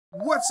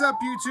What's up,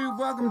 YouTube?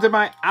 Welcome to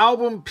my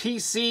album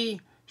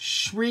PC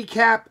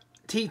recap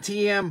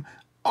TTM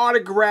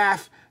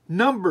autograph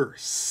number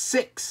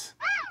 6.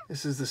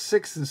 This is the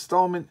 6th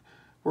installment.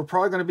 We're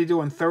probably going to be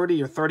doing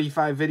 30 or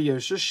 35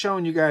 videos just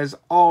showing you guys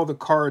all the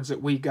cards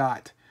that we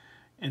got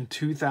in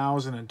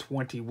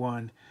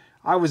 2021.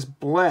 I was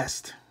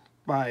blessed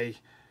by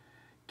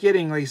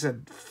getting, like I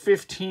said,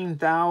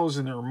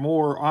 15,000 or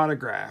more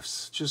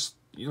autographs. Just,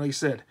 like I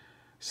said,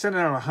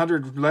 sending out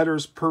 100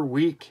 letters per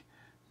week.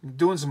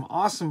 Doing some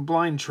awesome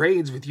blind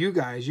trades with you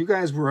guys. You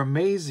guys were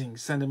amazing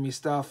sending me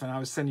stuff, and I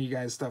was sending you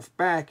guys stuff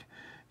back.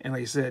 And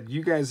like I said,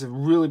 you guys have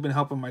really been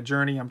helping my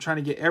journey. I'm trying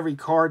to get every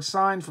card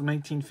signed from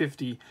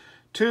 1952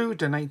 to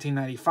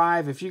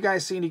 1995. If you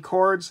guys see any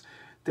cards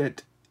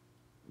that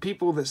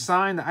people that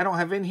signed that I don't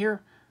have in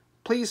here,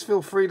 please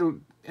feel free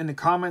to, in the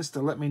comments, to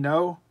let me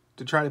know,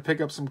 to try to pick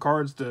up some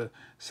cards to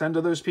send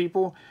to those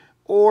people.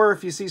 Or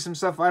if you see some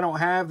stuff I don't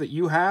have that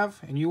you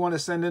have and you want to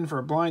send in for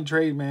a blind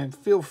trade, man,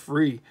 feel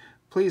free.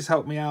 Please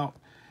help me out.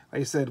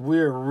 Like I said,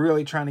 we're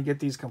really trying to get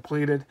these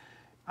completed.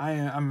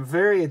 I'm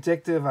very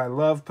addictive. I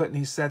love putting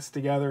these sets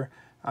together.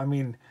 I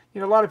mean,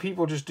 you know, a lot of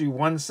people just do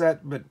one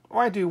set, but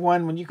why do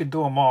one when you could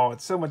do them all?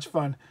 It's so much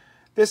fun.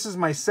 This is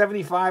my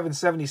 75 and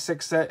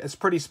 76 set. It's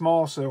pretty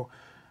small, so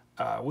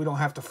we don't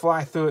have to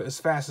fly through it as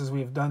fast as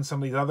we've done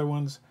some of these other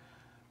ones.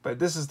 But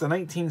this is the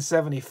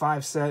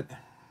 1975 set.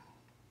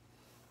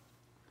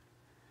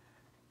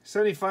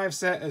 75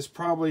 set is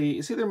probably,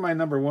 it's either my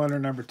number 1 or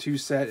number 2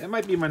 set. It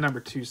might be my number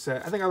 2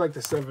 set. I think I like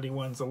the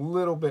 71s a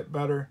little bit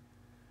better.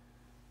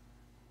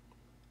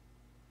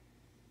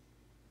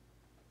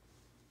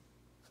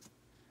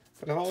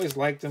 But I've always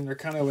liked them. They're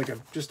kind of like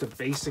just a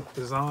basic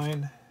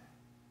design.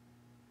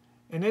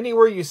 And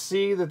anywhere you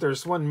see that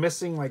there's one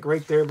missing, like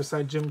right there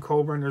beside Jim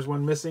Colburn, there's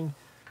one missing.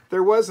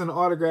 There was an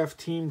autographed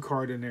team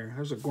card in there.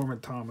 There's a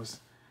Gorman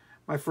Thomas.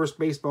 My first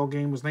baseball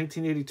game was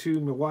 1982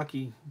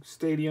 Milwaukee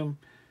Stadium.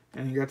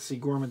 And you got to see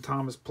Gorman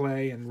Thomas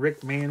play, and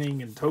Rick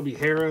Manning, and Toby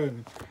Harrah,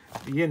 and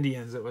the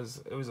Indians. It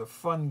was a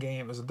fun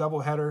game. It was a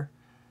doubleheader.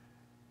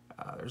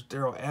 There's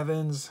Darrell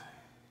Evans.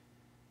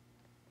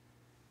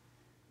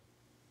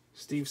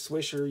 Steve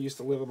Swisher used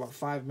to live about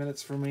 5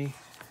 minutes from me.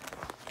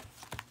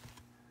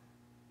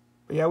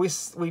 But yeah,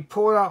 we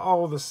pulled out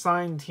all the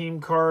signed team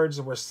cards,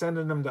 and we're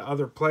sending them to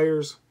other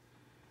players.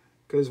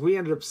 Because we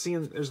ended up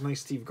seeing, there's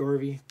nice Steve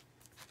Garvey.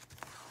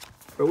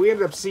 But we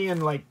ended up seeing,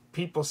 like,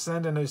 people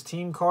sending those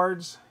team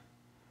cards.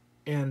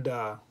 And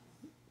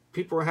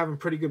people were having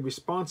pretty good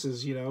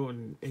responses, you know,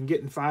 and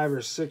getting 5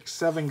 or 6,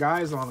 7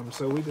 guys on them.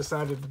 So we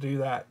decided to do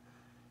that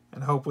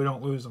and hope we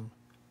don't lose them.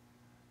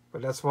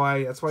 But that's why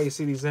you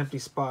see these empty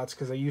spots,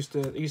 because they used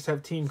to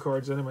have team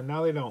cards in them, and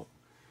now they don't.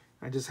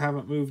 I just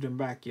haven't moved them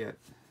back yet.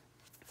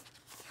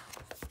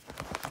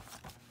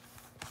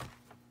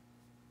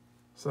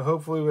 So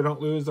hopefully we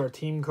don't lose our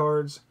team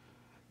cards.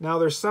 Now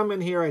there's some in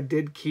here I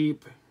did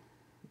keep.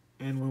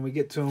 And when we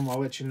get to them, I'll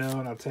let you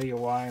know, and I'll tell you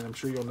why, and I'm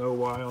sure you'll know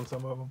why on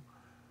some of them.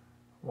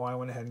 Why I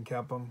went ahead and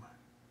kept them.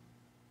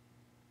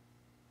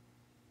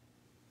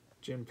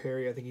 Jim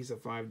Perry, I think he's a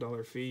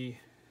 $5 fee.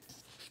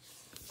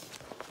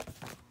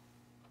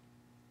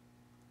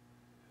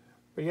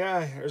 But yeah,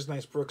 there's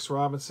nice Brooks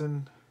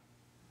Robinson.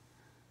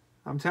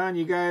 I'm telling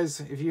you guys,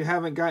 if you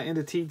haven't got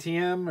into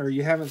TTM or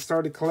you haven't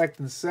started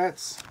collecting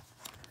sets,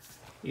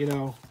 you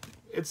know,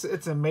 it's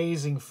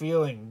amazing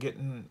feeling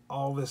getting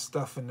all this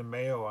stuff in the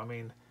mail. I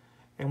mean,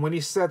 and when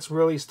these sets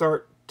really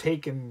start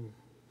taking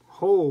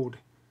hold,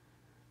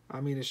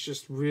 I mean, it's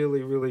just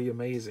really, really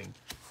amazing.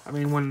 I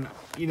mean, when,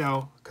 you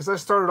know, because I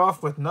started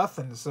off with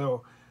nothing.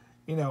 So,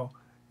 you know,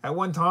 at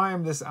one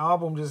time, this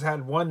album just had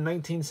one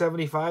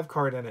 1975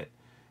 card in it.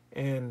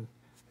 And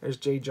there's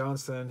Jay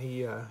Johnston.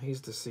 He's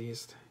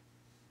deceased.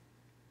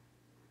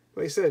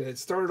 Like I said, it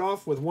started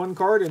off with one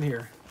card in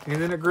here.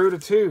 And then it grew to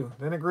 2.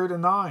 Then it grew to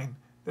 9.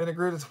 Then it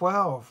grew to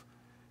 12.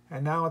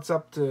 And now it's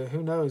up to,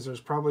 who knows,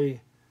 there's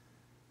probably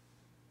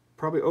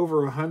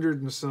over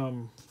 100 and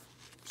some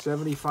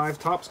 75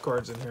 Topps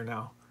cards in here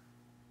now.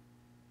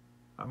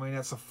 I mean,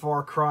 that's a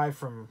far cry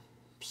from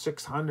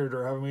 600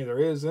 or however many there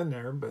is in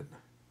there, but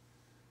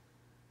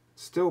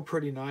still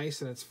pretty nice,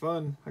 and it's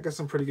fun. I got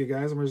some pretty good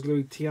guys. There's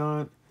Louis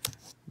Tiant,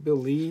 Bill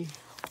Lee,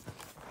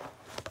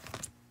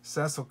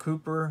 Cecil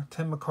Cooper,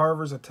 Tim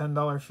McCarver's a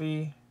 $10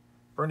 fee.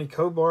 Bernie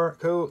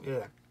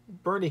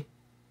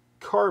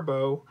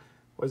Carbo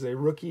was a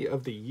Rookie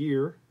of the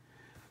Year.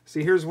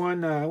 See, here's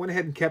one. I went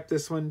ahead and kept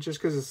this one just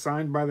because it's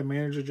signed by the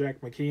manager, Jack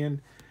McKeon.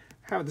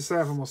 Haven't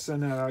decided if I'm going to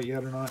send that out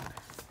yet or not.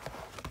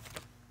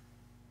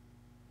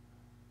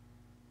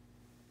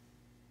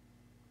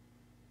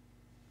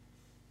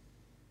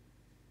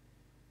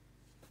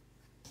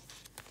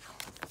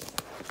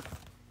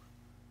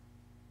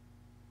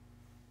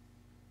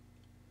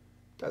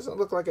 Doesn't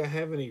look like I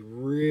have any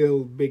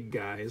real big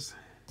guys.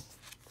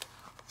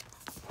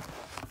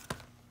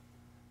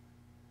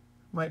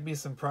 Might be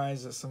some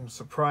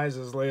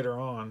surprises later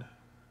on.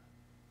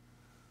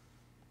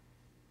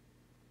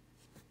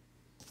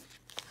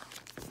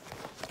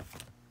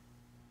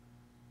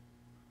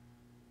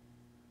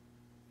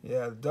 Yeah,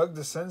 Doug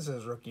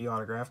DeCenza's rookie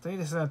autograph. I need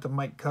to send it to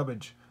Mike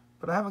Cubbage,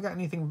 but I haven't got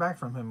anything back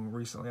from him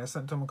recently. I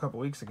sent it to him a couple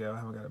weeks ago. I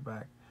haven't got it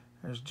back.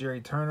 There's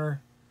Jerry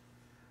Turner.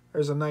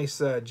 There's a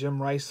nice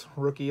Jim Rice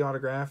rookie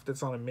autograph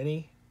that's on a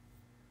mini.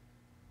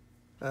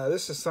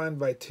 This is signed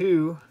by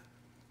two.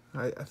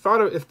 I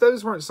thought if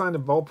those weren't signed a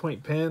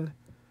ballpoint pen,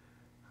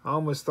 I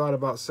almost thought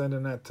about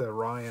sending that to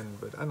Ryan,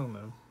 but I don't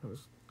know.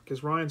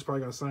 Because Ryan's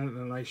probably going to sign it in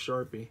a nice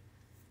Sharpie.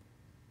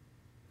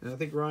 And I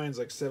think Ryan's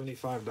like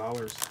 $75.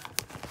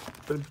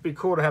 But it'd be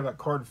cool to have that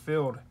card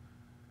filled.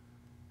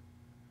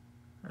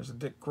 There's a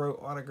Dick Groat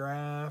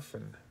autograph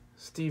and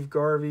Steve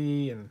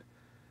Garvey and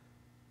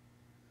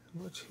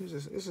who's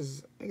this? This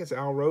is, I think it's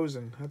Al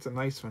Rosen. That's a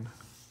nice one.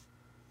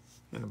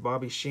 And a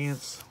Bobby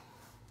Shantz.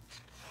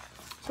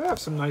 So I have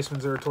some nice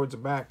ones there towards the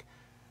back.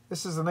 This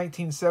is the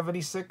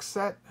 1976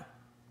 set.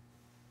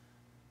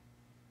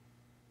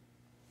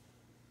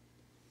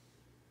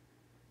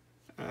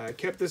 I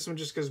kept this one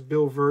just because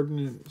Bill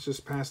Verdon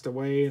just passed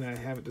away, and I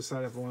haven't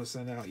decided if I want to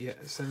send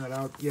that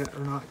out yet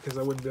or not, because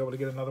I wouldn't be able to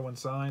get another one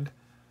signed.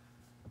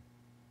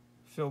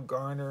 Phil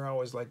Garner, I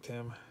always liked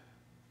him.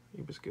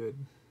 He was good.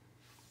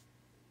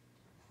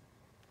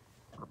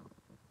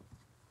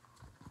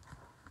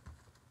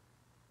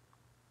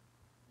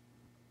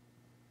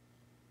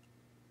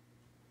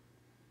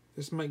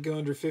 This might go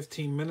under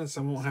 15 minutes.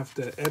 I won't have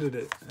to edit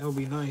it. That'll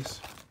be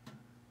nice.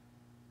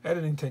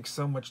 Editing takes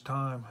so much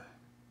time.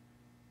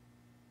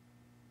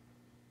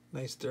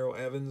 Nice Darrell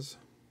Evans.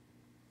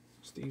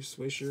 Steve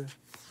Swisher.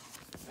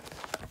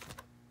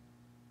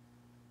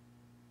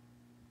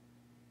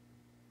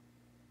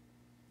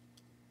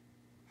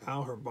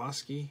 Al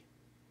Hrabosky.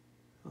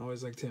 I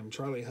always liked him.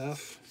 Charlie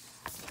Huff.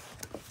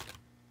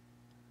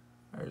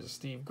 There's a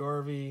Steve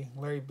Garvey.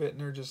 Larry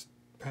Bittner just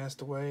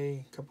passed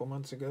away a couple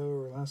months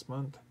ago or last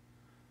month.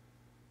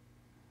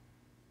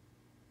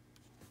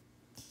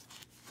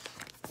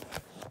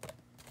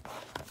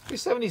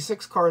 These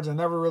 76 cards I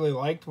never really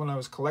liked when I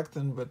was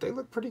collecting, but they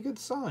look pretty good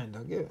signed.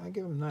 I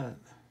give them that.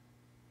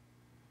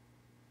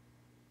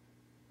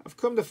 I've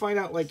come to find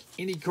out like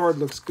any card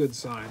looks good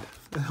signed.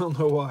 I don't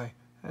know why.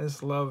 I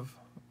just love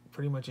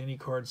pretty much any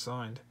card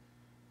signed.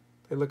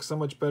 They look so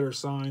much better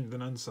signed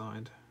than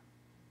unsigned.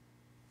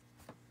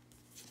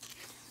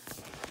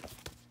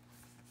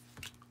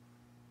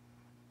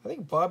 I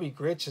think Bobby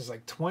Grich is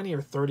like $20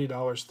 or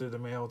 $30 through the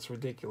mail. It's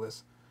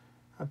ridiculous.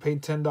 I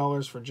paid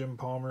 $10 for Jim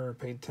Palmer. I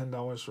paid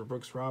 $10 for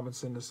Brooks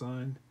Robinson to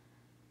sign.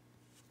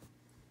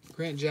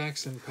 Grant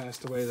Jackson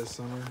passed away this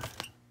summer.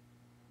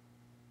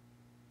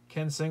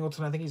 Ken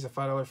Singleton, I think he's a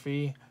 $5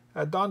 fee.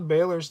 Don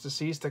Baylor's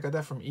deceased. I got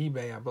that from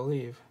eBay, I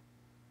believe.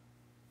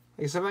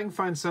 Like I said, if I can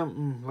find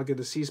something like a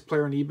deceased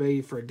player on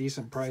eBay for a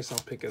decent price, I'll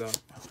pick it up.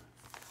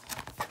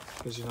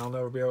 Because, you know, I'll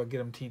never be able to get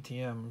them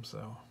TTM,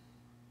 so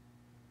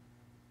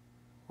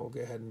we'll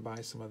go ahead and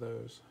buy some of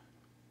those.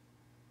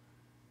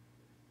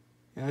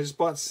 And I just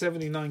bought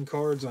 79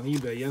 cards on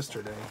eBay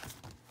yesterday.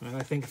 And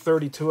I think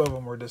 32 of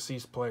them were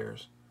deceased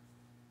players.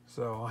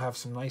 So I'll have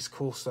some nice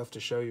cool stuff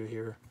to show you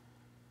here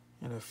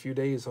in a few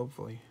days,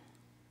 hopefully.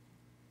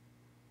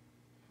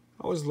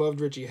 I always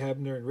loved Richie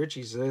Hebner and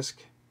Richie Zisk.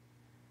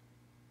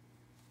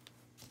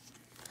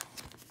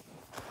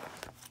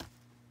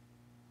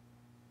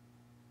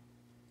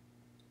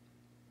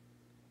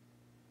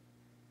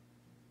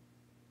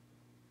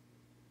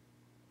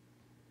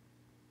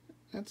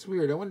 That's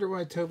weird. I wonder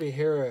why Toby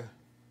Hara...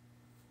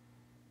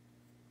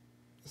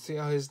 See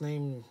how his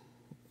name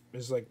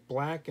is like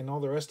black and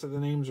all the rest of the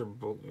names are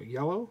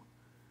yellow?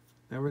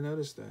 Never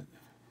noticed that.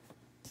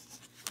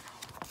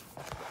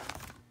 I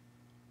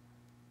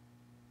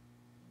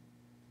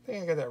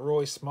think I got that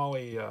Roy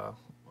Smalley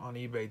on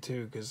eBay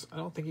too, because I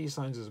don't think he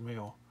signs his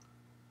mail.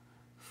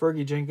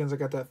 Fergie Jenkins, I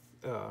got that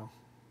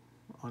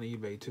on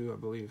eBay too, I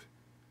believe.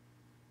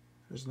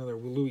 There's another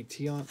Louis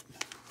Tiant.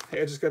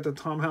 Hey, I just got the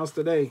Tom House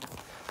today.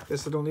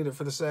 Guess I don't need it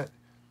for the set.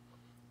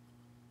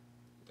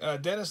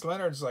 Dennis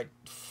Leonard's like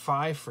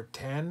 5 for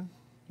 10.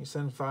 You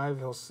send 5,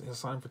 he'll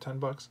sign for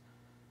 $10.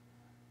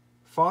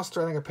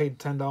 Foster, I think I paid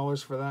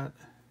 $10 for that.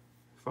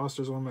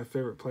 Foster's one of my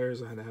favorite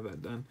players. I had to have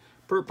that done.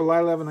 Burt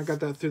Blyleven, I got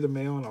that through the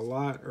mail in a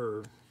lot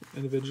or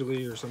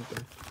individually or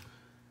something.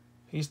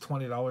 He's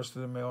 $20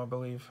 through the mail, I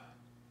believe.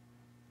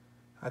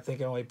 I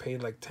think I only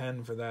paid like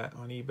 $10 for that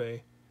on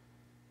eBay.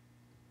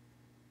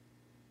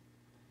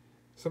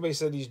 Somebody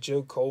said these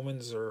Joe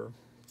Coleman's are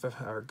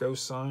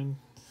ghost sign,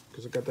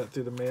 because I got that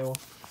through the mail,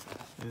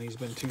 and he's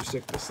been too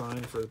sick to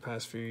sign for the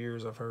past few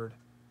years, I've heard.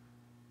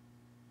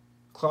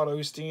 Claude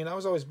Osteen. I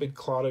was always a big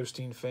Claude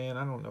Osteen fan.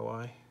 I don't know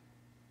why.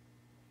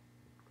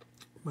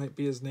 Might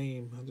be his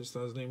name. I just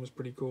thought his name was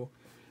pretty cool.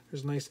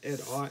 There's a nice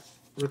Ed Ott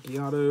rookie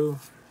auto.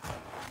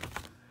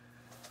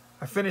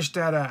 I finished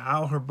that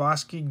Al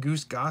Hrabosky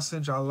Goose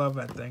Gossage. I love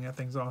that thing. That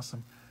thing's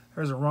awesome.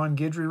 There's a Ron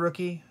Guidry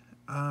rookie.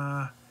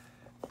 I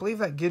believe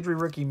that Guidry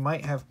rookie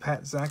might have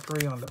Pat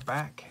Zachary on the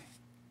back.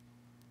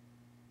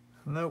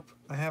 Nope,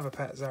 I have a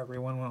Pat Zachary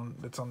one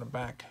that's on the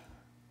back.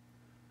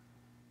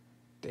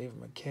 Dave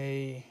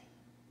McKay,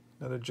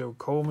 another Joe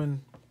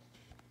Coleman.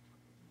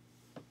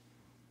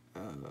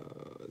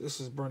 This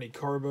is Bernie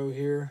Carbo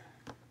here.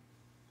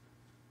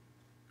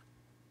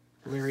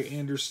 Larry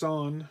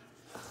Anderson.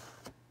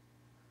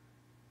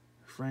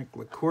 Frank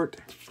LaCourte.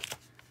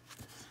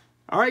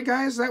 Alright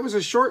guys, that was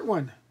a short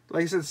one.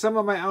 Like I said, some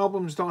of my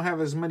albums don't have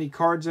as many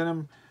cards in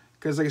them.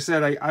 Because like I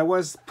said, I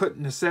was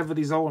putting the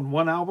 70s all in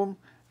one album.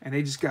 And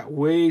they just got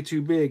way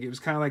too big. It was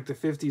kind of like the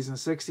 50s and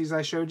 60s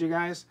I showed you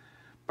guys.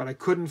 But I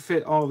couldn't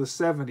fit all the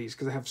 70s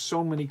because I have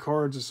so many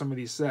cards of some of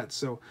these sets.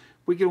 So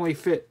we can only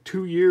fit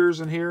 2 years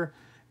in here.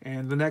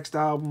 And the next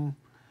album,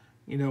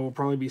 you know, will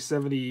probably be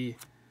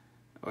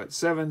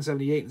 77,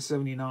 78, and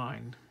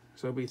 79.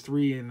 So it'll be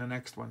 3 in the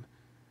next one.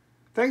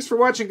 Thanks for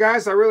watching,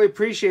 guys. I really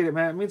appreciate it,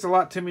 man. It means a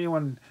lot to me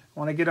when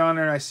I get on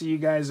there and I see you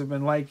guys have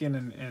been liking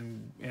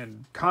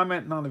and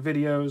commenting on the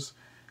videos.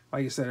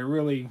 Like I said, it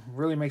really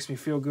makes me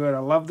feel good. I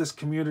love this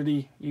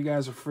community. You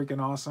guys are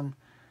freaking awesome.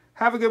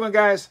 Have a good one,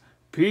 guys.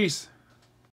 Peace.